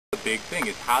the big thing,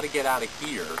 is how to get out of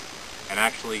here and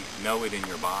actually know it in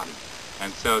your body.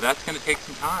 And so that's going to take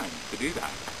some time to do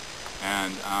that.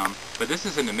 And but this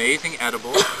is an amazing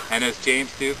edible, and as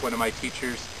James Duke, one of my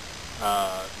teachers,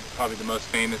 probably the most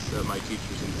famous of my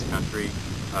teachers in this country,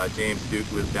 James Duke,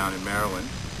 lives down in Maryland,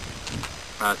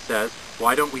 says,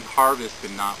 why don't we harvest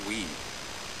and not weed?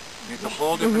 It's a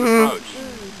whole different approach.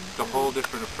 It's a whole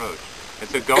different approach. And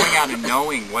so going out and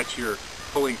knowing what you're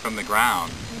pulling from the ground,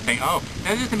 saying, oh,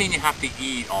 that doesn't mean you have to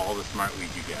eat all the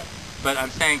smartweed you get. But I'm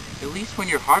saying, at least when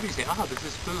you're harvesting, say, oh, this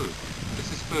is food.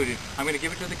 This is food. I'm going to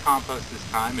give it to the compost this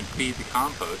time and feed the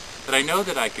compost. But I know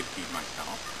that I could feed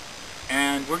myself.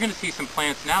 And we're going to see some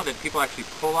plants now that people actually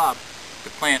pull up to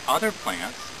plant other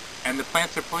plants. And the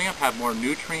plants they're pulling up have more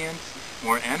nutrients,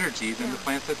 more energy than the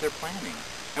plants that they're planting.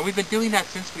 And we've been doing that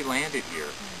since we landed here.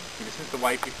 Since the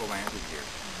white people landed here.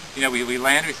 You know, we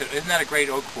landed, we said, isn't that a great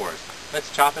oak forest? Let's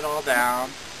chop it all down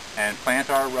and plant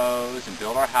our rows and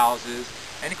build our houses.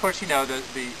 And of course, you know,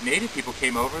 the native people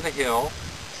came over the hill,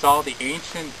 saw the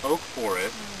ancient oak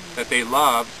forest that they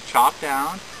loved, chopped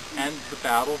down, and the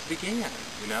battles began,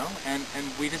 you know? And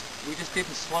we just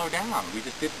didn't slow down. We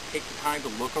just didn't take the time to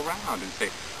look around and say,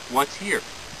 what's here?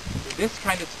 This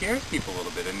kind of scares people a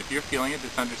little bit, and if you're feeling it,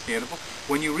 it's understandable.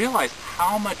 When you realize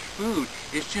how much food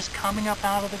is just coming up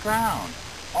out of the ground,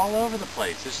 all over the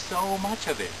place, there's so much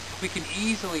of it. We can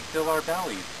easily fill our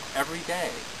bellies every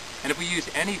day. And if we use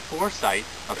any foresight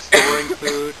of storing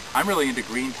food, I'm really into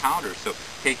green powder, so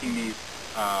taking these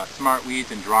smart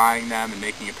weeds and drying them and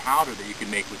making a powder that you can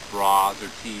make with broths or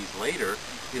teas later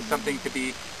is something to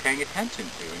be paying attention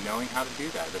to and knowing how to do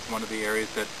that. That's one of the areas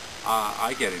that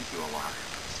I get into a lot.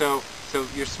 So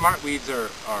your smart weeds are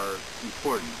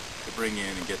important to bring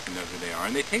in and get to know who they are,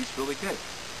 and they taste really good.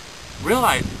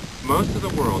 Realize most of the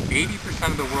world,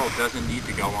 80% of the world doesn't need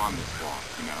to go on this walk,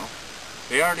 you know.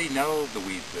 They already know the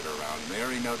weeds that are around them. They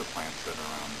already know the plants that are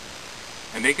around them.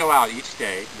 And they go out each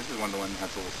day. This is one of the ones that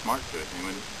has a little smart to it.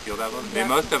 Anyone feel that a little? Yeah.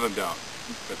 Most of them don't,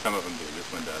 but some of them do. This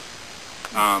one does.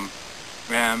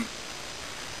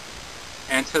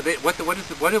 And so what do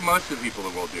most of the people in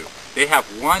the world do? They have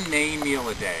one main meal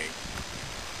a day.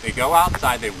 They go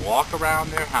outside, they walk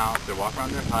around their house, they walk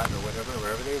around their hut or whatever,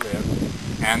 wherever they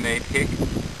live, and they pick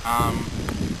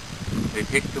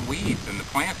the weeds and the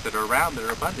plants that are around that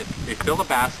are abundant. They fill a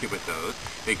basket with those.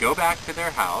 They go back to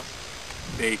their house.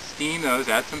 They steam those,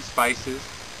 add some spices,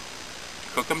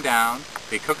 cook them down.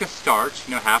 They cook a starch.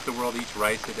 You know, half the world eats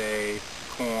rice a day,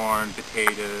 corn,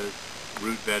 potatoes,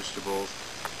 root vegetables,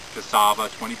 cassava.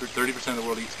 30% of the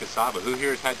world eats cassava. Who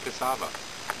here has had cassava?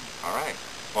 All right.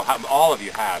 Well, all of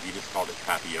you have. You just called it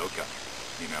tapioca.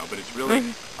 You know, but it's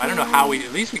really, I don't know how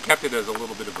at least we kept it as a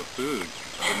little bit of a food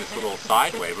in this little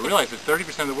side way. But realize that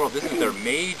 30% of the world, this is their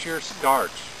major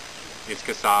starch, is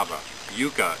cassava.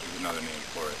 Yucca is another name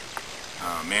for it.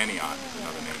 Manioc is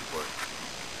another name for it.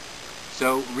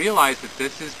 So realize that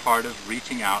this is part of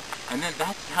reaching out, and then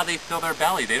that's how they fill their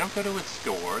belly. They don't go to a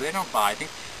store, they don't buy things.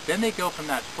 Then they go from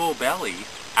that full belly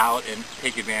out and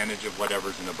take advantage of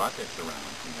whatever's in abundance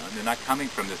around. You know, and they're not coming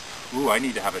from this, ooh, I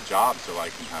need to have a job so I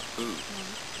can have food.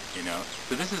 You know,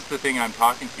 so this is the thing I'm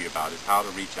talking to you about, is how to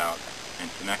reach out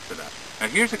and connect to that. Now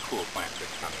here's a cool plant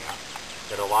that's coming up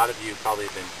that a lot of you probably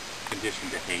have been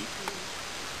conditioned to hate.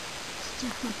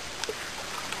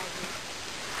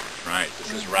 Right,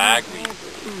 this is ragweed.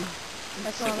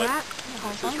 That's all that?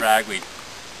 This is ragweed.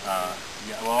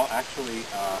 Yeah, well, actually,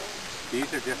 these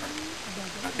are different.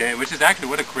 Okay, which is actually,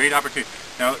 what a great opportunity.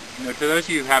 Now, you know, to those of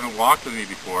you who haven't walked with me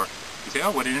before, you say,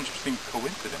 oh, what an interesting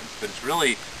coincidence. But it's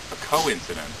really a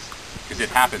coincidence, because it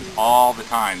happens all the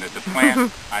time that the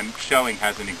plant I'm showing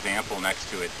has an example next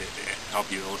to it to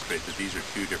help you illustrate that these are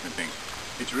two different things.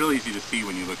 It's really easy to see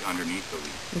when you look underneath the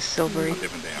leaf. The silvery. How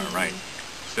different they are, right.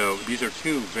 So these are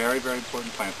two very, very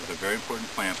important plants. It's a very important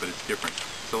plant, but it's different.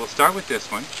 So we'll start with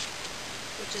this one.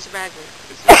 Which is ragweed.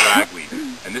 This is ragweed.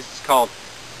 And this is called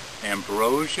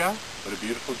ambrosia. What a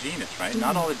beautiful genus, right?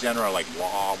 Not all the genera are like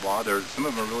wah, wah. Some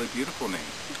of them are really beautiful names.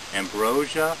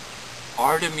 Ambrosia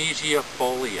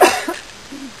artemisia-folia.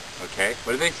 Okay?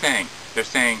 What are they saying? They're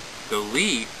saying the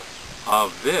leaf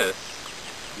of this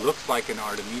looks like an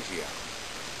artemisia.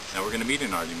 Now we're going to meet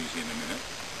an artemisia in a minute.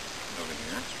 Over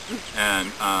here.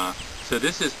 And so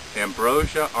this is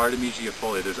ambrosia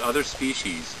artemisia-folia. There's other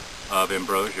species of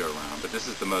ambrosia around, but this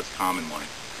is the most common one.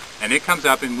 And it comes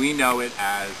up, and we know it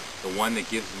as the one that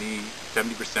gives me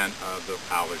 70% of the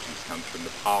allergies comes from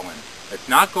the pollen. It's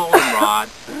not goldenrod.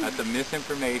 That's a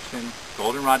misinformation.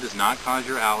 Goldenrod does not cause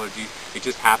your allergies. It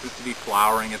just happens to be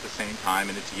flowering at the same time,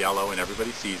 and it's yellow, and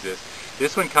everybody sees this.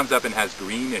 This one comes up and has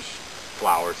greenish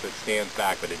flower, so it stands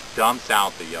back, but it dumps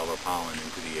out the yellow pollen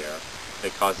into the air.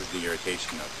 That causes the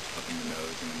irritation up in the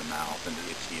nose and in the mouth and the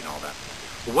itchy and all that.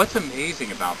 But what's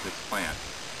amazing about this plant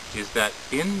is that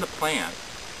in the plant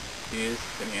is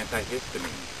an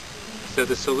antihistamine. So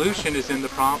the solution is in the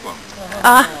problem.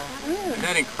 Isn't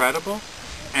that incredible?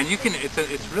 And you can,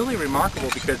 it's really remarkable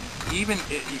because even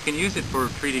you can use it for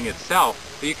treating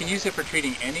itself, but you can use it for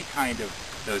treating any kind of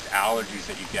those allergies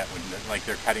that you get when, like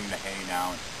they're cutting the hay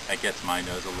now, and that gets my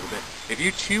nose a little bit. If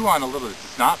you chew on a little,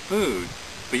 it's not food,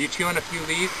 but you chew on a few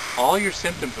leaves, all your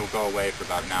symptoms will go away for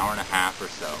about an hour and a half or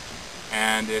so.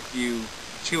 And if you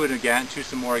chew it again, chew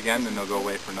some more again, then they'll go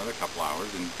away for another couple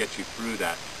hours and get you through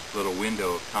that little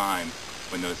window of time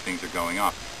when those things are going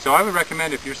off. So I would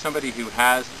recommend, if you're somebody who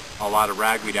has a lot of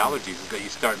ragweed allergies, is that you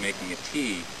start making a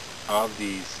tea of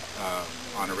these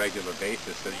on a regular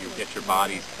basis, so that you get your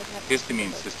body's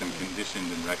histamine system conditioned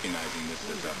and recognizing this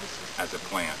as a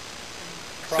plant.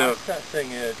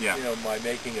 Processing it, yeah. you know, by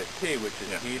making a tea, which is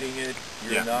Yeah. heating it,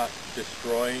 you're Yeah. not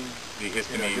destroying The you know,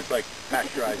 histamine. just like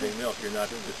pasteurizing milk, you're not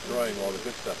destroying all the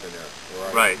good stuff in there. Or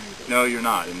are Right. you? No, you're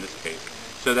not in this case.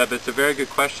 So that's a very good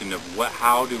question of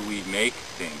how do we make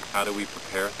things? How do we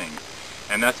prepare things?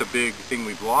 And that's a big thing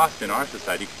we've lost in our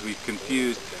society, because we've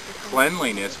confused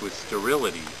cleanliness with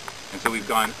sterility. And so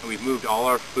we've moved all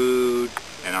our food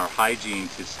and our hygiene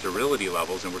to sterility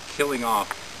levels, and we're killing off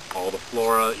all the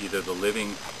flora, either the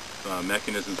living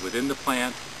mechanisms within the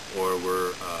plant, or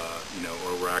we're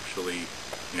actually,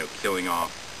 killing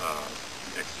off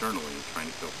externally, trying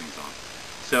to kill things off.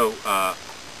 So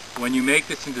when you make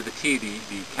this into the tea,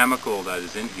 the chemical that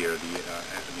is in here,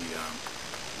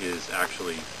 is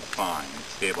actually fine,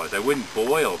 it's stabilized. I wouldn't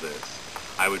boil this.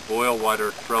 I would boil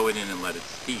water, throw it in, and let it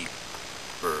steep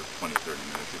for 20-30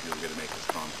 minutes if you were going to make a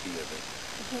strong tea of it.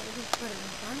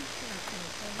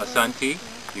 A sun tea?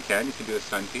 You can do a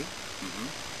sun tea.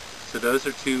 So those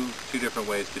are two different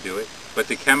ways to do it, but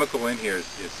the chemical in here is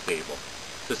stable.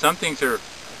 So some things are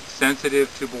sensitive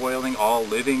to boiling, all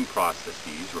living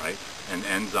processes, right? And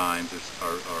enzymes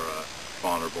are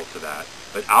vulnerable to that.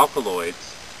 But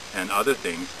alkaloids and other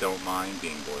things don't mind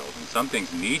being boiled, and some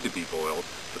things need to be boiled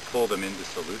to pull them into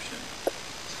solution.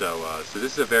 So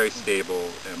this is a very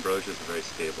stable, ambrosia is a very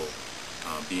stable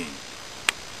being.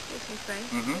 Excuse me, Frank.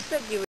 Mhm. You said you